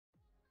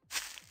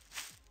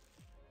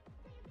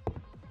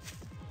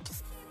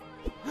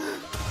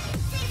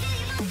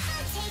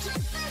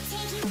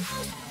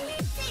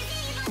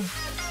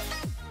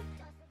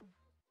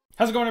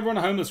How's it going, everyone?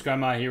 Homeless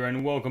Grandma here,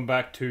 and welcome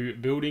back to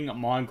Building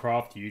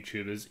Minecraft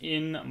YouTubers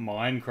in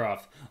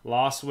Minecraft.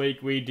 Last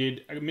week we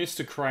did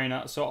Mr.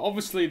 Craner, so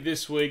obviously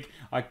this week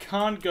I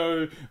can't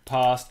go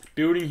past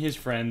building his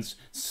friends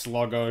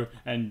Slogo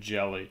and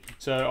Jelly.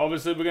 So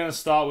obviously we're going to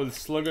start with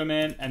Slogo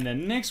Man, and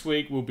then next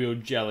week we'll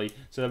build Jelly,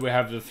 so that we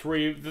have the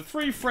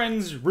three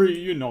friends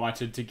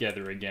reunited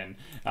together again.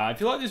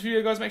 If you like this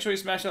video, guys, make sure you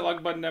smash that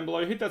like button down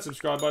below, hit that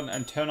subscribe button,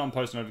 and turn on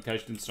post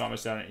notifications to not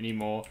miss out on any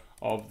more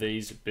of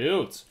these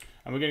builds.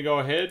 And we're going to go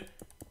ahead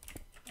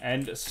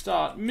and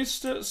start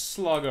Mr.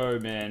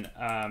 Slogo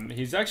Man.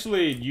 His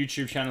actually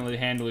YouTube channel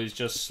handle is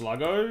just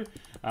Slogo,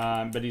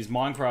 but his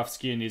Minecraft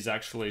skin is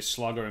actually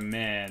Slogo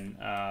Man.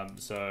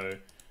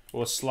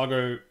 Or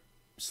Slogo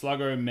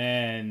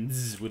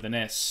Mans with an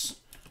S.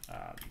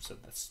 So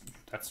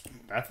that's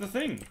the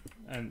thing,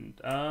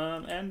 and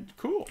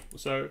cool.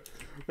 So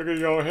we're gonna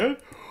go ahead.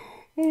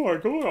 Oh my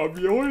god, I'm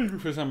yawning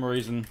for some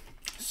reason.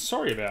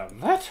 Sorry about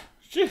that.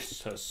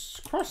 Jesus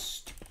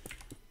Christ.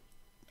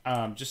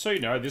 Just so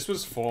you know, this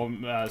was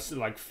filmed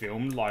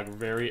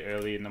very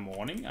early in the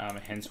morning,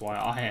 hence why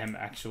I am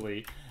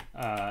actually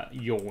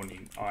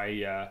yawning.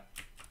 I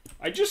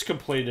just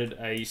completed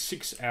a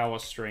 6-hour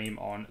stream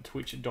on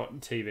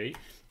twitch.tv.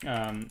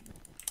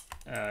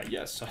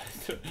 Yes,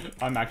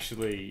 I'm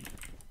actually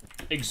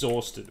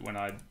exhausted when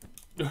I've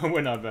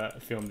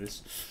filmed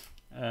this.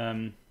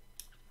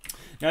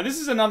 Now this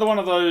is another one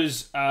of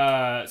those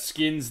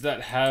skins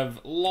that have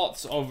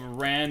lots of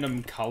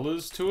random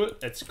colors to it.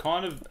 It's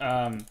kind of,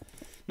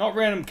 not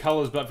random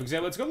colors, but for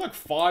example, it's got like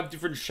 5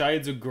 different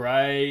shades of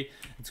gray.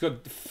 It's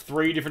got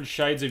 3 different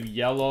shades of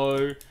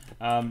yellow.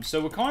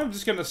 So we're kind of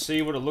just going to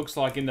see what it looks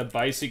like in the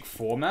basic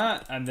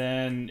format, and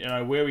then, you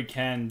know, where we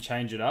can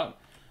change it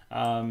up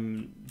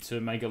to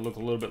make it look a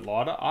little bit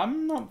lighter.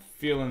 I'm not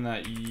feeling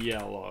that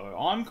yellow.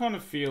 I'm kind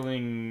of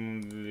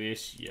feeling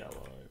this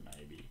yellow.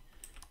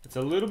 It's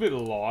a little bit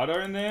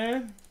lighter in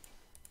there.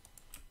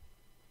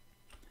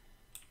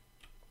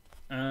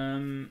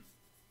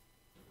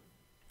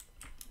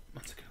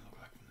 What's it gonna look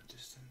like from the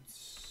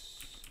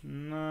distance?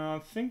 No, I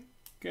think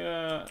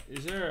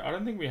is there? I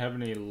don't think we have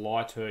any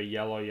lighter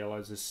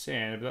yellows as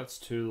sand, but that's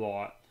too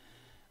light.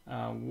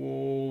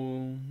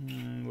 Wool.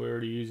 We're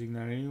already using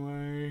that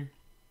anyway.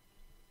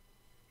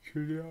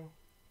 Too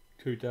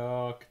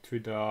dark.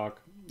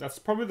 That's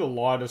probably the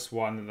lightest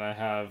one that they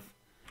have,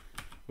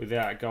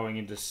 without going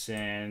into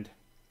sand.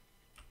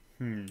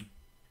 I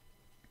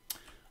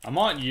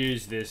might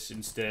use this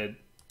instead,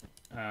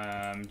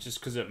 just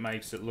because it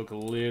makes it look a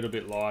little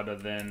bit lighter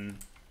than,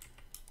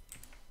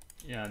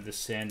 you know, the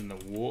sand and the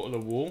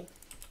wool.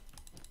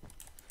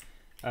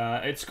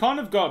 It's kind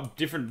of got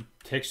different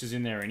textures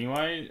in there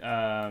anyway.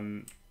 Yeah,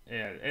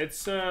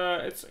 it's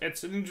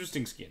an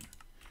interesting skin.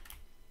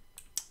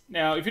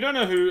 Now, if you don't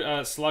know who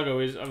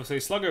Slogo is, obviously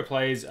Slogo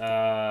plays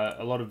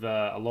a lot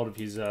of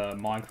his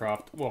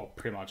Minecraft, well,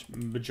 pretty much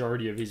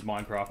majority of his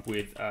Minecraft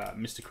with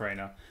Mr.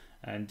 Craner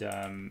and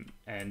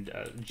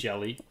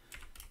Jelly,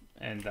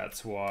 and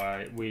that's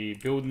why we're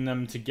building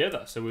them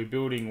together. So we're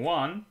building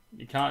one.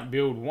 You can't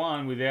build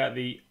one without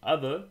the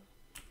other.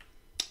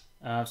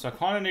 So I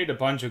kind of need a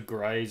bunch of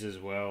greys as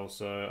well.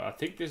 So I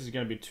think this is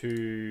going to be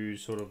too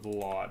sort of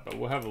light, but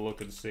we'll have a look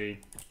and see.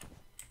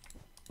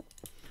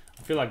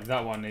 I feel like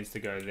that one needs to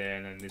go there,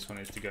 and then this one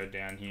needs to go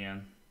down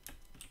here.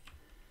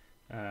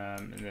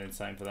 And then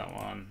same for that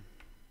one.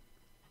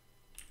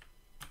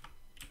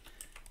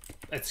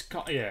 It's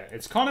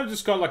kind of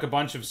just got like a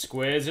bunch of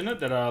squares in it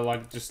that are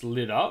like just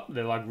lit up.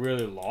 They're like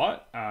really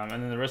light, and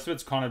then the rest of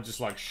it's kind of just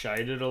like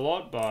shaded a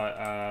lot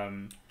by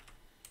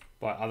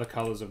other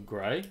colors of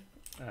grey.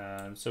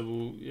 So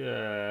we'll,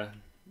 yeah.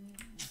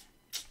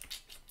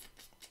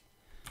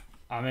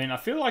 I mean, I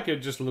feel like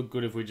it'd just look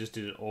good if we just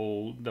did it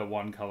all the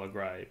one color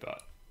grey,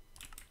 but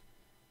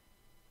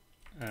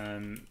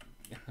then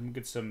we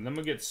get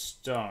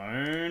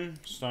stone.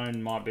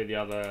 Stone might be the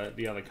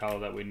other color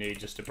that we need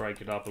just to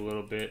break it up a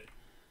little bit.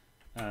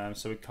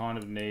 So we kind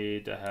of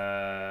need to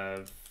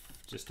have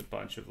just a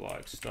bunch of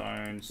like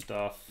stone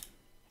stuff,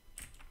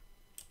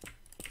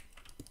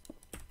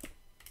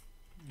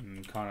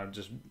 and kind of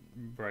just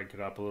break it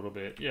up a little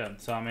bit. Yeah,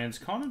 so I mean, it's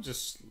kind of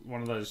just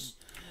one of those.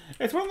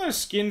 It's one of those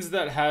skins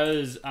that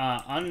has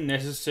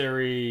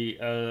unnecessary,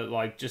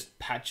 like, just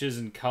patches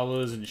and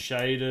colors and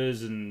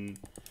shaders and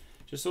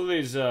just all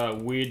these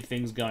weird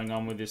things going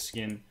on with this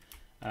skin.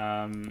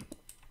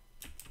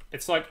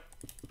 It's like,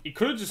 you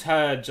could have just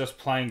had just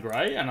plain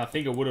grey, and I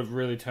think it would have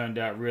really turned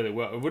out really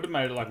well. It would have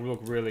made it like look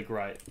really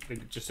great,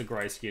 like just a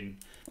grey skin.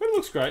 But it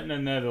looks great,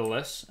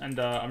 nevertheless, and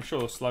I'm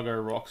sure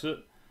Sluggo rocks it.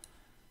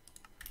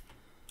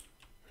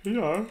 You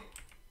know.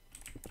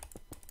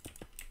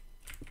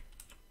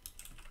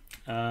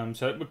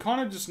 So we kind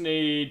of just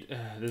need,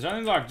 there's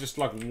only like just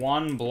like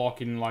one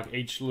block in like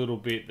each little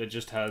bit that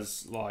just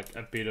has like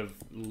a bit of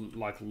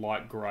like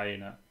light grey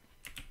in it.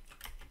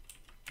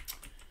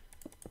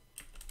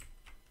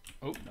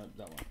 Oh, no,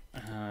 that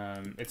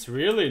one. It's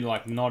really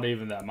like not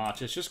even that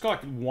much. It's just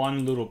like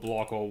one little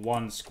block or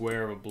one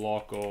square of a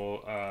block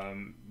or,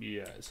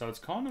 yeah. So it's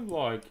kind of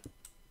like,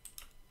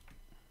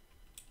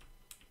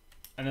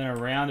 And then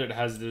around it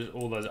has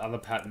all those other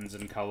patterns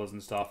and colors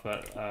and stuff.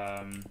 But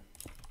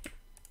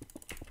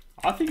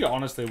I think it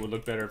honestly would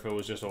look better if it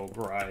was just all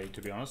grey,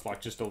 to be honest.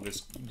 Like just all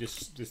this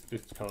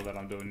color that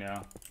I'm doing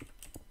now.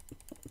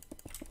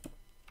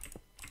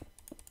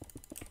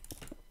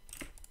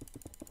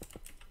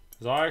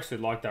 Because I actually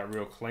like that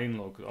real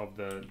clean look of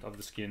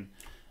the skin.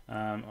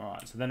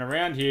 Alright, so then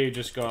around here you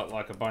just got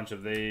like a bunch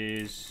of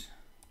these.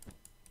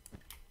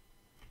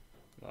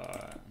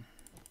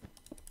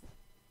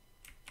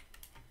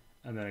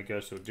 And then it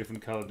goes to a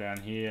different color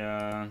down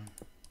here.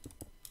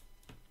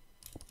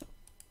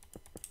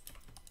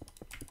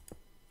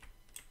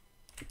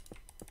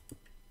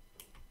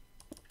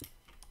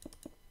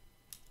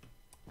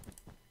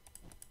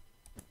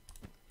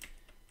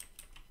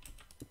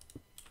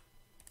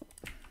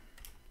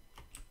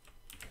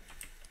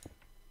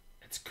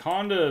 It's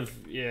kind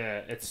of,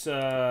 yeah, it's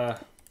hard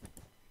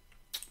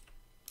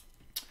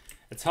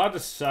to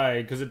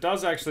say because it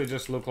does actually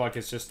just look like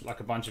it's just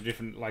like a bunch of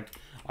different, like,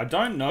 I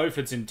don't know if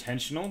it's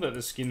intentional that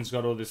the skin's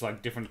got all this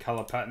like different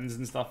color patterns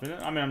and stuff in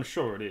it. I mean, I'm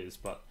sure it is,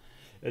 but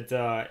it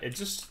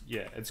just,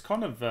 yeah, it's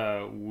kind of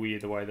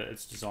weird the way that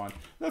it's designed.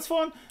 That's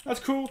fine. That's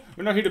cool.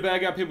 We're not here to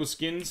bag out people's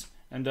skins.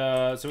 And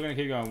so we're going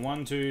to keep going.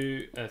 1,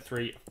 2,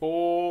 3,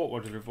 4.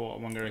 1, 2, 3, 4.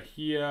 I'm going to go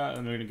here.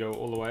 And we're going to go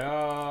all the way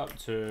up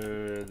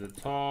to the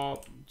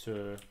top.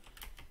 To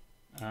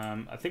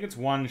I think it's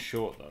one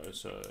short though.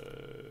 So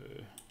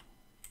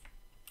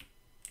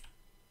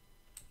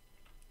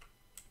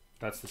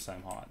that's the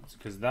same height.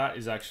 Because that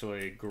is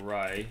actually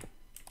grey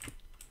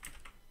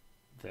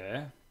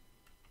there.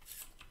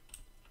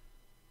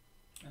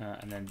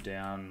 And then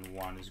down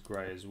one is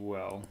grey as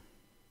well.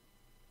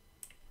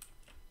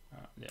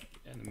 Yeah,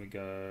 and then we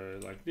go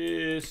like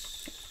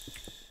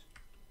this.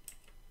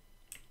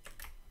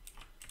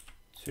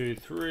 2,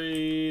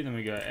 3. Then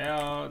we go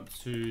out.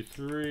 2,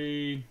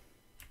 3.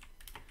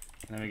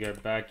 And then we go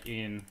back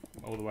in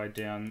all the way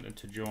down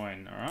to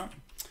join. All right.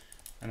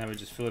 And then we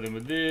just fill it in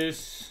with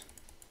this.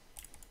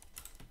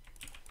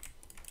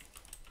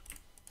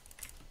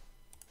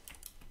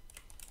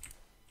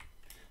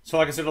 So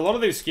like I said, a lot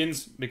of these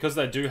skins, because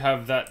they do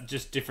have that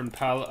just different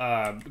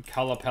color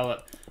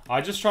palette,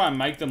 I just try and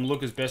make them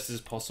look as best as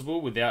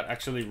possible without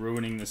actually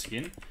ruining the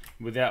skin,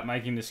 without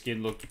making the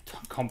skin look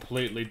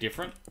completely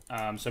different.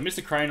 So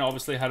Mr. Crane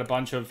obviously had a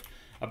bunch of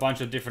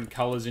different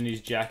colors in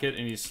his jacket,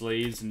 in his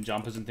sleeves and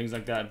jumpers and things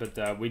like that.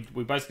 But we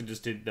basically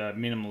just did the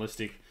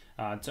minimalistic,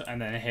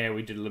 and then hair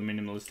we did a little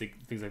minimalistic,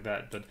 things like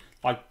that. But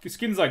like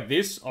skins like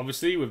this,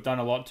 obviously we've done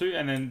a lot to,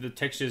 and then the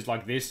textures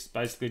like this,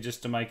 basically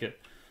just to make it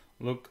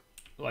look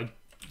like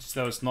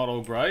so it's not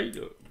all grey.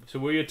 So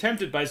we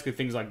attempted basically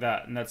things like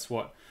that, and that's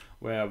what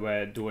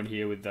we're doing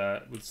here with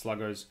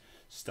Slogo's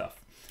stuff.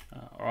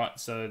 Alright,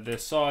 so their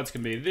sides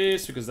can be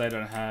this because they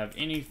don't have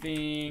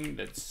anything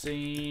that's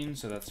seen,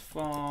 so that's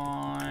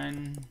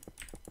fine.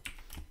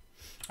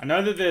 I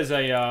know that there's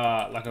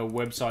a like a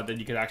website that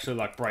you could actually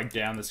like break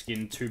down the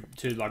skin to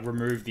like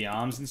remove the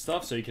arms and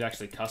stuff, so you could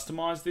actually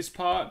customize this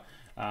part.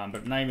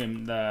 But the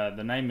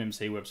Name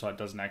MC website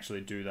doesn't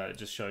actually do that. It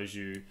just shows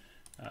you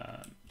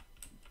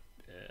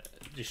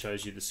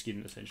the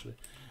skin essentially.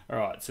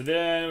 Alright, so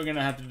then we're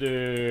gonna have to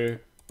do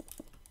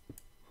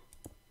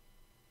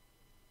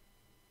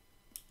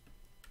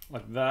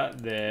like that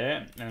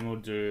there, and we'll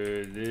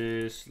do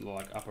this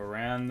like up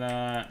around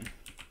that,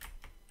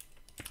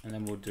 and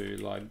then we'll do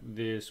like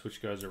this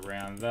which goes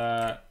around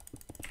that,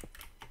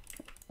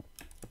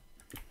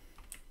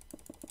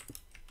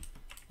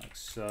 like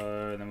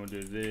so, and then we'll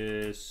do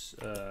this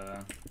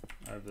over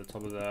the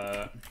top of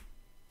that.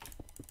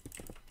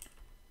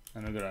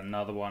 And we've got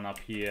another one up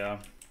here,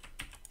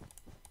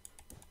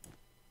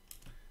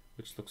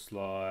 which looks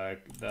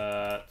like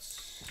that.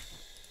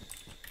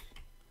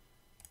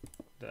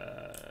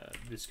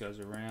 This goes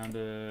around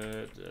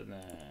it, and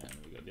then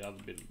we got the other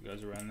bit that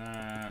goes around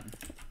that.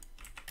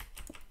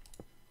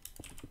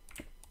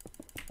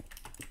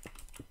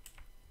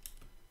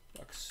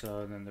 Like so,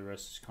 and then the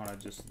rest is kind of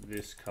just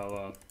this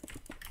color.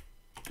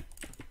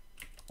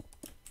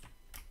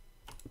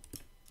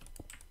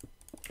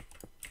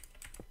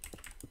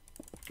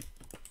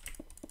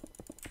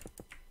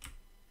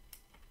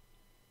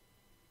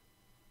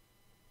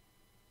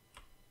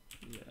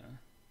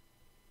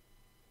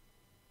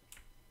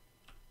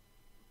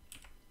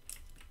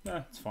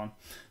 Yeah, it's fine.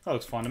 That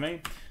looks fine to me.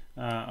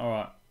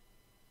 Alright.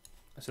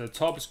 So the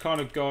top has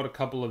kind of got a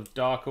couple of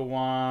darker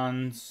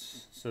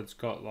ones. So it's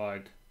got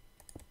like...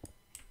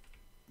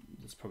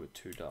 It's probably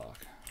too dark.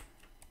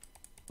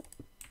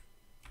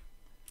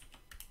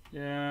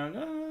 Yeah,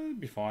 it'd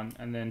be fine.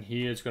 And then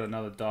here it's got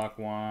another dark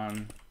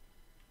one.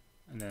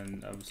 And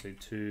then obviously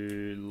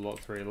 3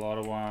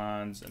 lighter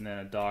ones. And then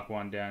a dark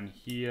one down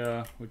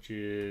here, which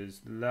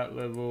is that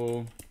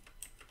level.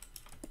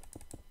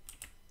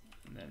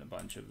 And then a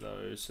bunch of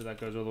those. So that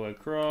goes all the way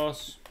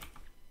across.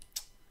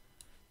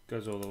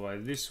 Goes all the way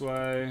this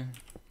way.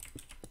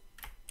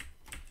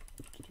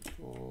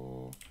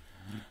 4,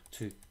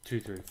 2, 2,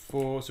 3,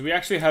 4. So we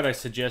actually had a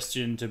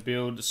suggestion to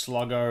build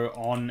slogo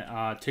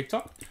on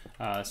TikTok.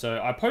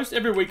 So I post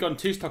every week on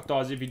TikTok,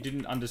 guys. If you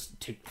didn't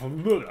understand,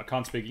 I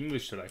can't speak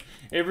English today.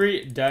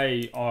 Every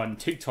day on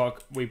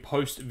TikTok, we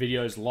post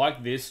videos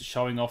like this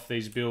showing off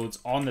these builds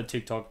on the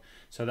TikTok,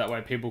 so that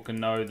way people can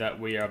know that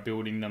we are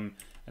building them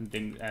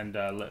and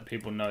let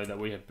people know that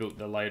we have built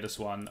the latest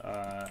one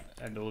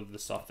and all of the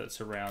stuff that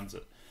surrounds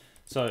it.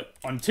 So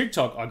on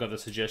TikTok, I got the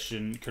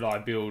suggestion, could I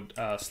build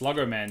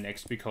Sluggo Man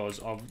next, because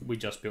we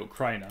just built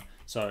Craner.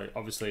 So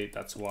obviously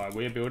that's why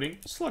we're building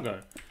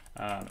Sluggo.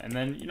 And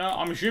then, you know,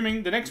 I'm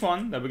assuming the next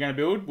one that we're going to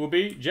build will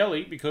be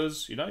Jelly,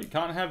 because, you know, you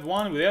can't have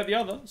one without the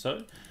other.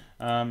 So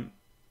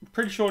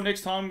pretty sure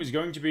next time is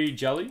going to be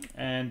Jelly,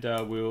 and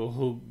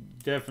we'll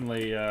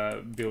definitely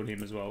build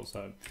him as well.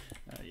 So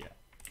yeah.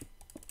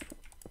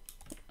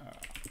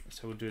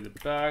 So we'll do the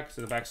back.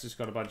 So the back's just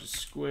got a bunch of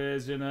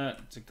squares in it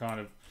to kind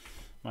of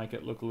make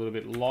it look a little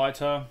bit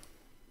lighter.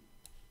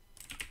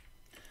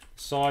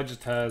 Side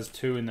just has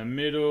 2 in the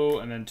middle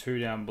and then 2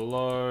 down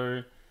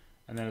below,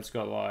 and then it's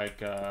got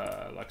like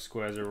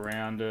squares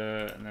around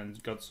it, and then it's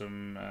got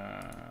some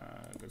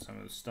of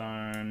the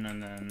stone,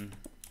 and then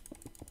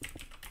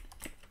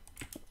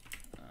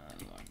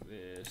like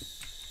this.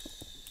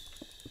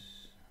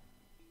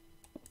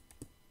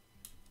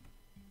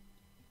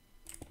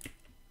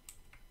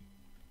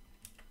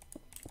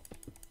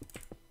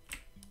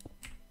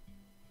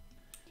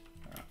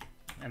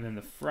 And then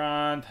the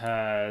front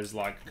has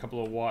like a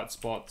couple of white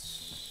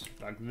spots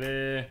like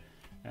there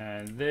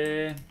and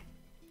there.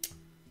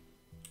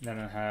 Then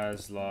it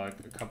has like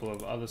a couple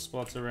of other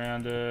spots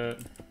around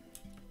it.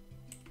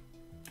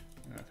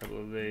 And a couple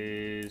of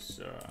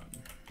these.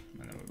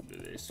 And then we'll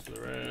do this for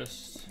the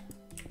rest.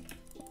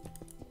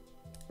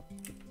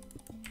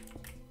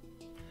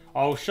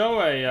 I'll show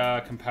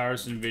a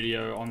comparison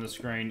video on the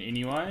screen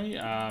anyway,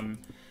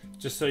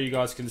 just so you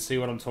guys can see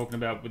what I'm talking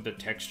about with the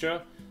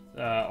texture.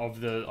 Of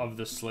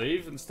the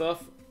sleeve and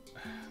stuff.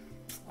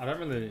 I don't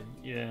really,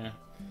 yeah.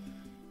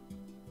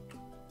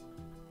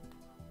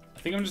 I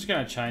think I'm just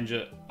gonna change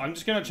it. I'm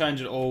just gonna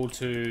change it all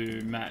to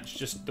match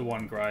just the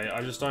one grey.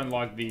 I just don't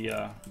like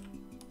the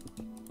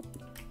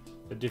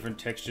different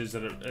textures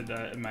that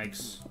it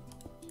makes.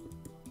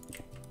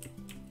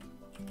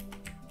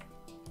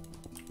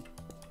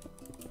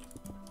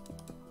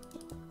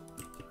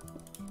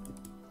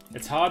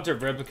 It's hard to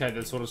replicate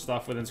that sort of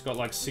stuff when it's got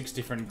like 6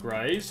 different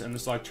greys, and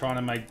it's like trying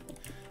to make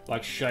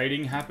like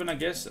shading happen, I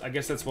guess. I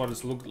guess that's what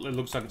it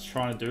looks like it's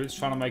trying to do. It's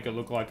trying to make it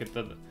look like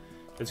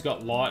it's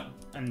got light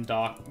and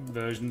dark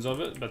versions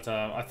of it, but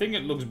I think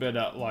it looks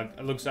better. Like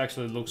it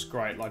actually looks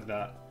great like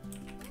that.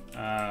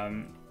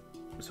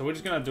 So we're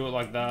just gonna do it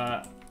like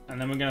that, and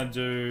then we're gonna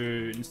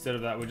do, instead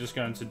of that, we're just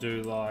going to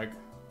do like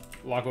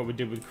what we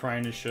did with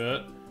Craner's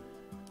shirt,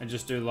 and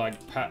just do like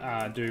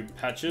do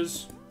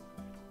patches.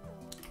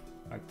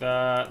 Like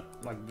that,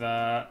 like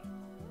that.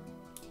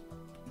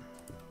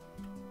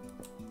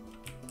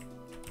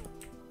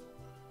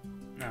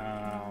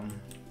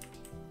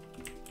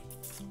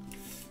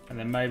 And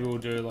then maybe we'll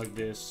do it like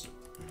this.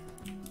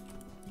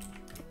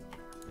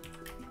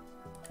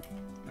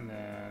 And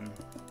then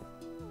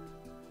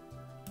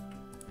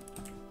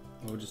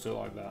we'll just do it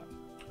like that.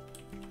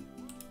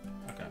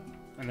 Okay.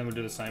 And then we'll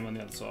do the same on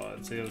the other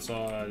side. So the other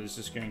side is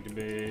just going to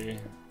be...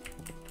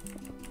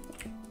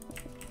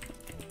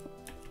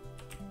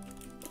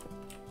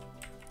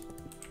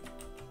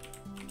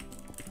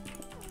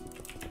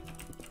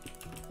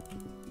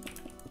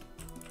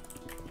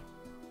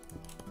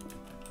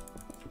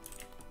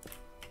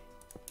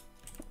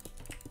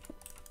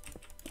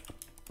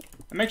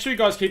 And make sure you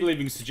guys keep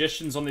leaving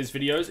suggestions on these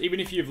videos. Even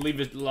if you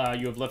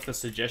have left a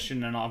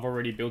suggestion and I've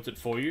already built it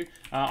for you,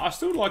 I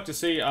still would like to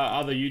see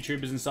other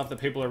YouTubers and stuff that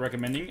people are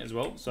recommending as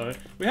well. So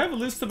we have a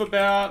list of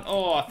about,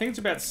 I think it's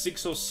about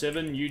 6 or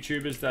 7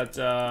 YouTubers that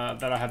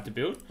I have to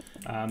build.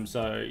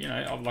 So you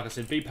know, like I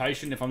said, be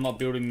patient. If I'm not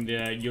building the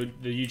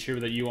YouTuber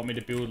that you want me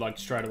to build like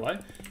straight away,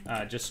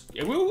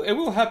 it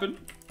will happen.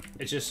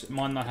 It just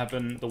might not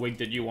happen the week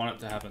that you want it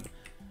to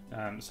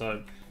happen.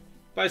 So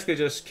basically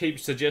just keep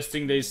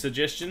suggesting these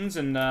suggestions,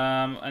 and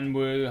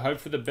we'll hope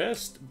for the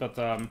best. But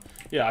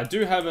yeah, I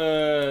do have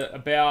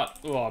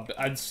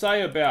I'd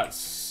say about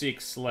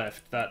 6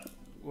 left that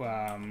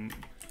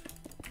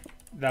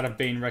have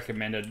been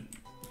recommended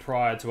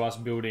prior to us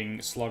building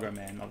Sluggo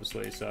Man,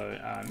 obviously. So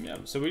yeah,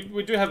 so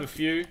we do have a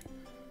few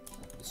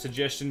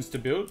suggestions to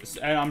build,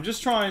 and I'm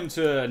just trying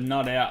to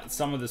nut out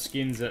some of the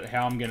skins that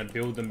how I'm going to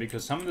build them,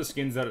 because some of the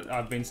skins that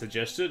have been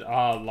suggested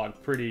are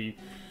like pretty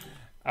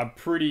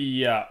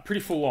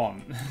full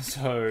on.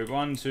 So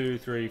 1, 2,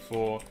 3,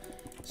 4.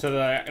 So they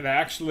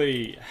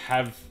actually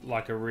have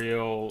like a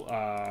real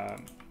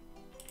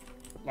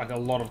like a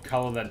lot of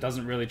color that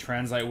doesn't really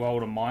translate well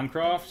to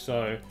Minecraft.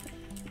 So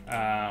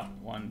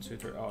 1, 2,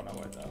 3. Oh no,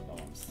 wait, that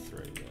one's 3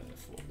 there,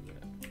 4 there.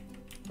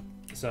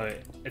 So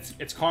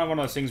it's kind of one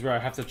of those things where I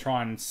have to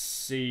try and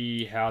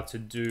see how to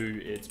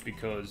do it,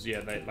 because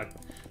yeah, they like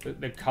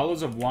the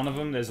colors of one of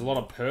them, there's a lot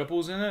of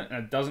purples in it,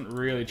 and it doesn't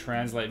really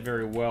translate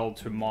very well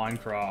to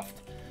Minecraft.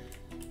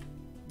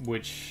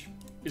 which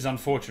is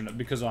unfortunate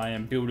because I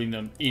am building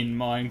them in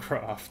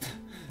Minecraft.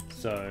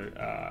 So,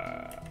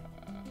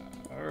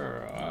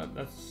 alright,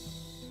 that's...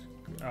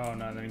 Oh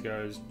no, then it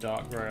goes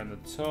dark grey on the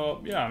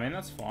top. Yeah, I mean,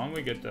 that's fine.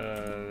 We get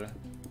the...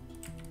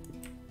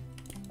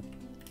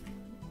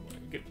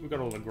 We got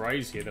all the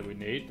greys here that we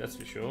need, that's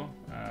for sure.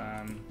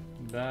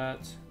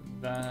 That.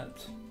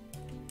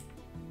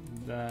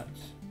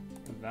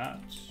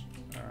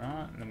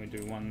 Alright, and then we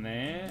do one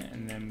there,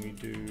 and then we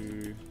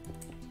do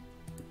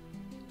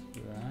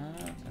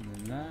that, and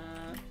then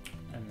that,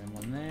 and then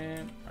one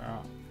there.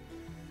 Alright.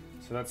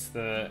 So that's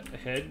the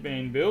head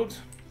being built.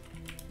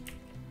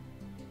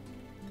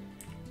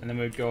 And then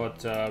we've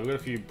got a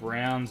few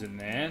browns in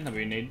there that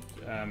we need.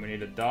 We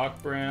need a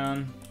dark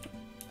brown,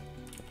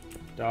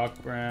 light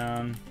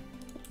brown,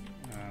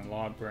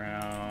 light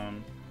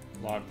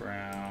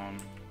brown.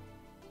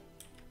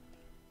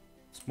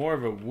 It's more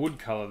of a wood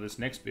color, this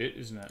next bit,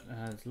 isn't it?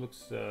 It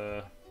looks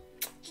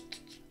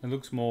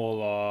more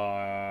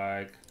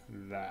like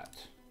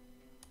that.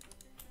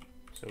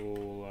 So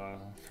we'll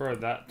throw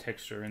that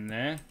texture in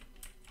there.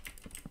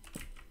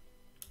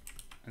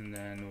 And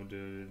then we'll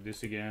do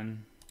this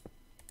again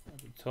at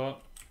the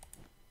top.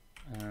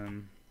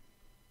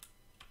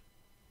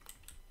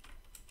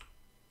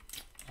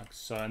 Like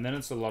so, and then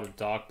it's a lot of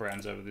dark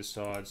browns over this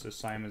side. It's the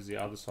same as the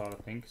other side,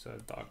 I think. So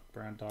dark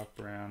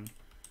brown,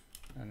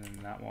 and then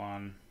that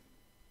one,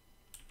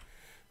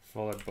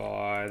 followed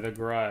by the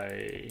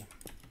grey.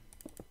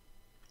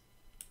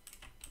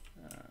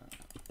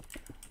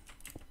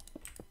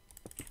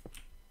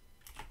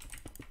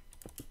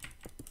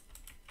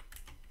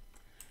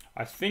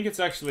 I think it's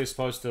actually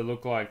supposed to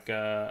look like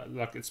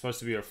it's supposed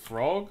to be a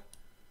frog.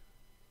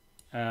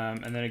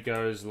 And then it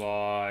goes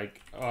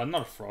like,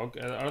 not a frog.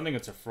 I don't think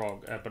it's a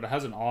frog, but it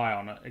has an eye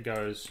on it. It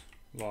goes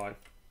like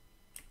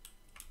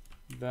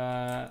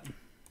that.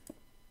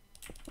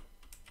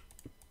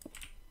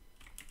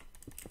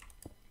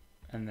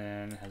 And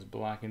then it has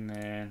black in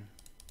there.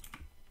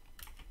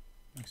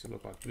 Makes it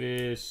look like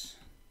this.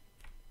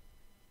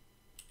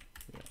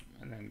 Yeah,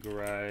 and then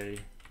grey.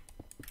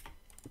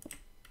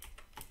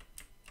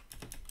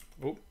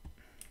 Oh.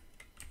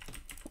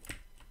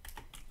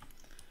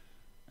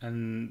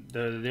 And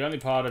the only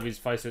part of his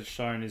face that's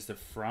shown is the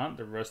front.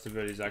 The rest of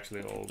it is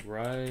actually all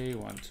grey.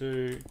 1,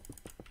 2.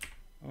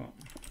 Oh.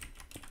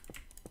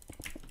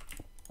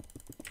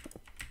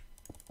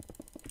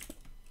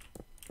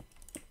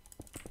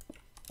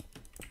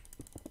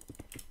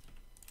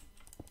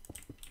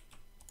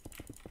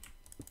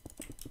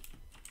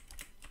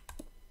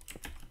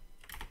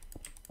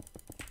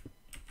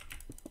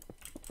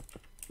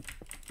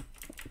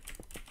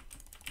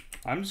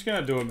 I'm just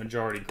gonna do a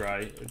majority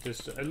grey. It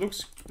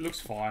looks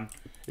fine.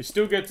 You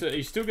still get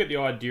the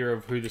idea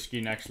of who the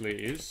skin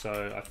actually is,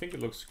 so I think it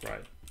looks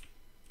great.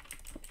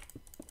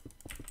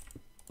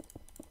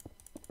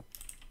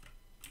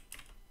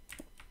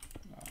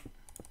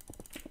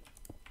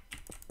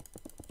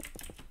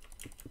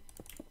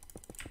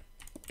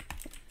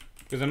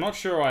 Because I'm not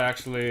sure I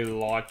actually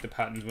like the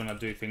patterns when I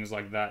do things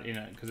like that in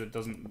it, because it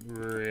doesn't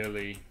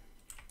really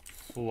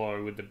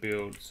flow with the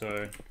build,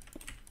 so...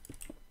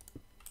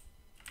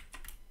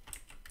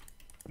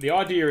 The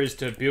idea is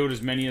to build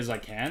as many as I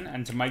can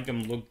and to make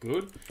them look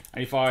good.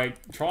 And if I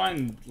try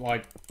and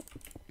like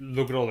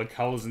look at all the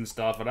colors and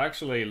stuff, it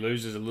actually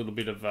loses a little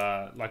bit of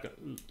like a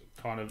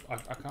kind of. I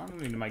kind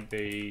of need to make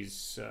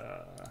these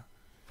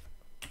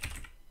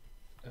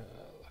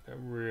like a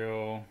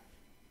real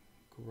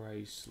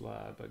grey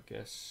slab, I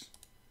guess.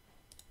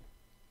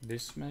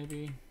 This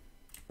maybe.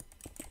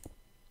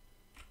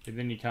 But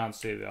then you can't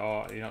see the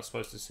eye. You're not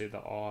supposed to see the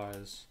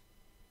eyes.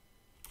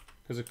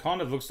 Because it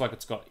kind of looks like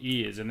it's got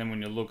ears, and then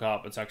when you look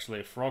up, it's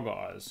actually frog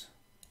eyes.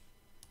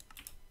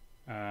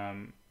 I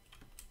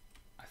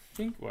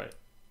think, wait.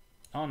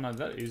 Oh no,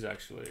 that is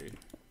actually...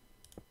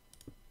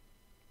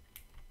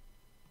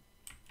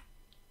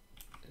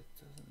 It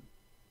doesn't...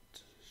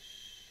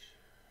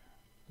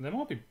 There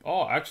might be...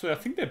 Oh, actually, I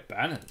think they're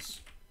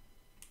banners.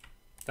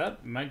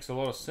 That makes a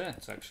lot of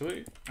sense,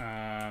 actually.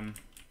 So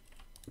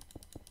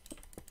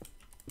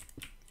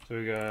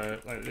we go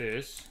like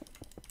this,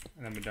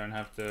 and then we don't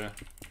have to...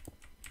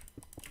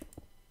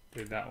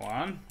 do that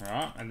one,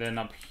 right? And then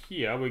up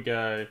here we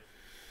go,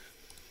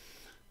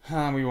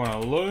 we want a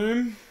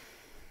loom,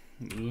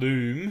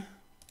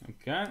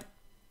 okay?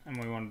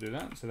 And we want to do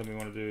that, so then we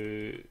want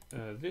to do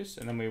this,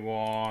 and then we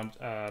want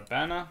a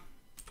banner.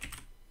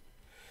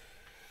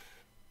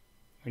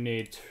 We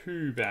need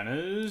 2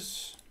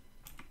 banners,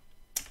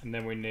 and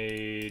then we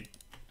need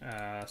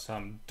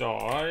some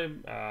dye.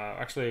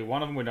 Actually,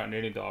 one of them we don't need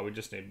any dye, we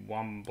just need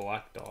 1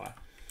 black dye.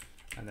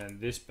 And then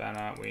this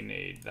banner, we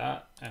need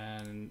that,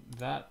 and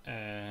that,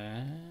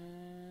 and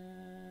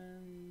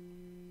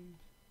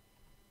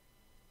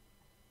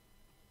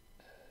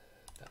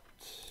that.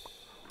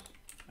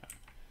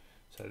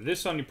 So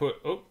this one you put,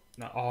 oh,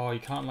 no, oh,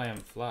 you can't lay them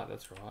flat,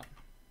 that's right.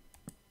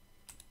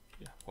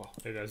 Yeah, well,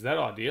 there goes that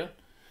idea.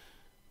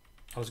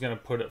 I was going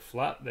to put it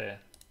flat there,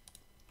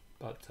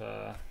 but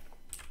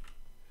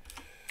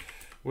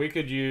we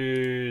could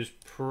use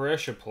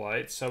pressure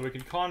plates, so we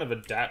can kind of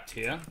adapt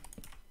here.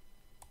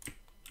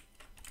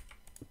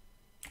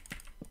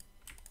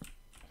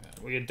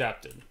 We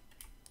adapted.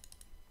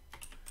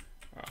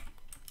 Right.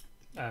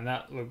 And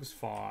that looks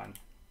fine.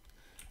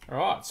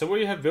 Alright, so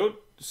we have built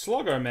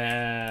Slogo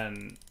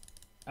Man.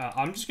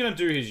 I'm just going to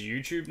do his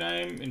YouTube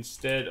name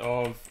instead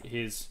of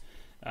his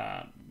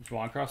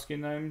Minecraft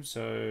skin name.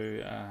 So,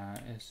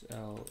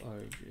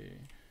 S-L-O-G.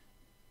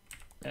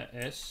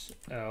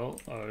 S-L-O-G.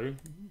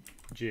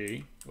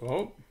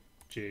 Oh,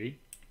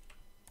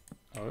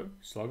 G-O.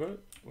 Slogo.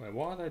 Wait,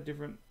 why are they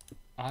different?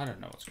 I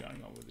don't know what's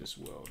going on with this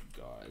world,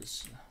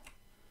 guys.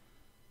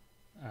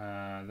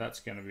 That's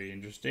going to be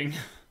interesting.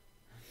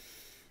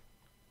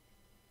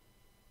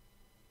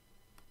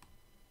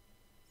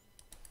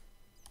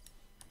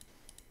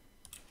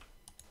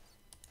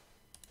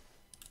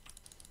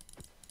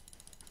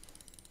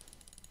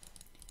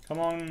 Come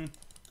on,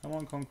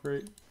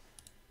 concrete.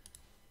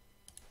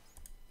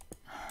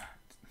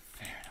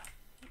 Fair enough.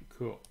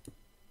 Cool.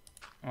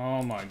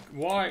 Oh my,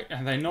 why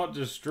are they not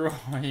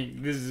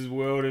destroying? This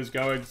world is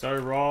going so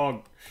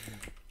wrong.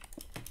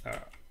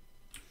 Alright.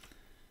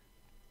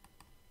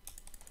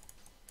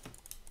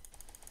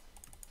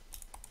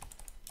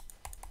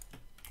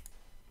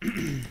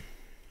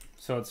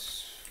 So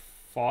it's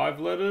 5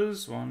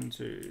 letters. 1,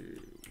 2,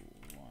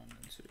 1,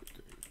 2,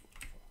 3,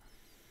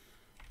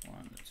 4,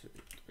 1, 2, 3, 4,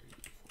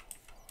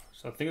 5.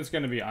 So I think it's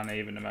going to be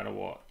uneven no matter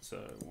what. So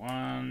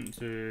 1,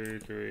 2,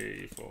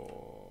 3,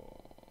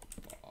 4,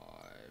 5.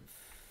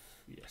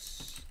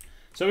 Yes.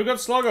 So we've got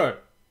Slogo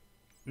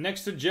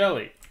next to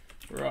Jelly.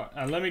 Right,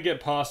 and let me get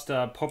past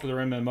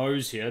popular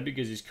MMOs here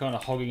because he's kind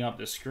of hogging up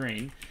the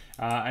screen.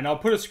 And I'll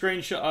put a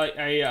screenshot,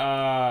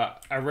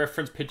 a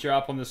reference picture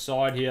up on the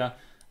side here,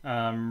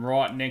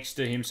 right next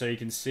to him, so you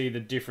can see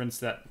the difference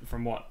that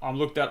from what I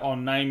looked at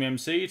on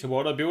NameMC to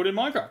what I built in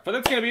Minecraft. But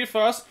that's going to be it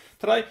for us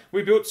today.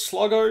 We built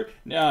Slogo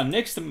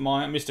next to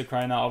Mr.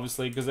 Craner,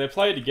 obviously, because they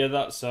play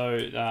together. So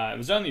it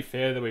was only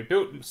fair that we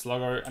built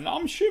Slogo, and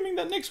I'm assuming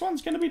that next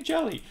one's going to be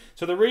Jelly.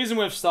 So the reason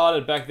we've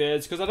started back there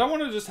is because I don't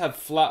want to just have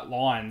flat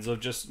lines of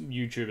just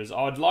YouTubers.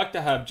 I'd like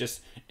to have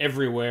just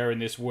everywhere in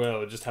this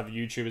world, just have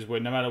YouTubers where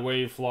no matter where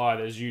you fly,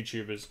 there's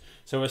YouTubers.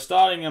 So we're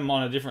starting them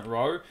on a different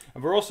row,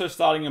 and we're also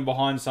starting them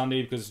behind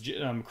Sunday because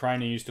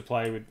Craner used to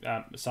play with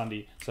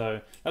Sunday.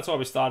 So that's why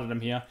we started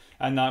them here.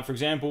 And for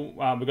example,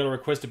 we've got a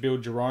request to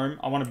build Jerome.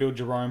 I want to build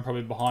Jerome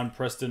probably behind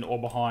Preston or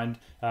behind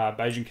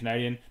Beijing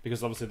Canadian,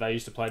 because obviously they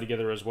used to play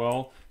together as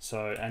well.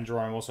 So, and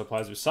Jerome also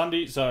plays with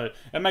Sunday. So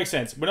it makes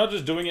sense. We're not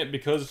just doing it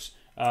because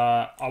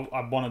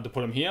I wanted to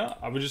put them here.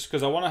 I was just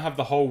because I want to have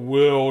the whole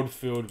world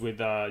filled with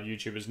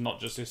YouTubers, not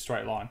just a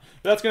straight line.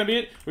 But that's going to be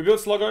it. We built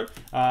Slogo.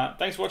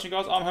 Thanks for watching,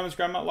 guys. I'm Homer's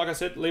Grandma. Like I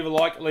said, leave a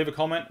like, leave a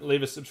comment,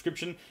 leave a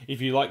subscription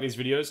if you like these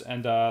videos,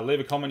 and leave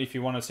a comment if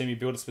you want to see me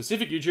build a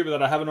specific YouTuber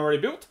that I haven't already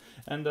built.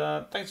 And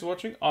thanks for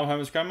watching. I'm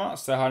Homer's Grandma.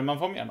 Say hi to Mum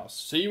for me, and I'll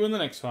see you in the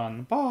next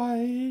one.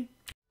 Bye.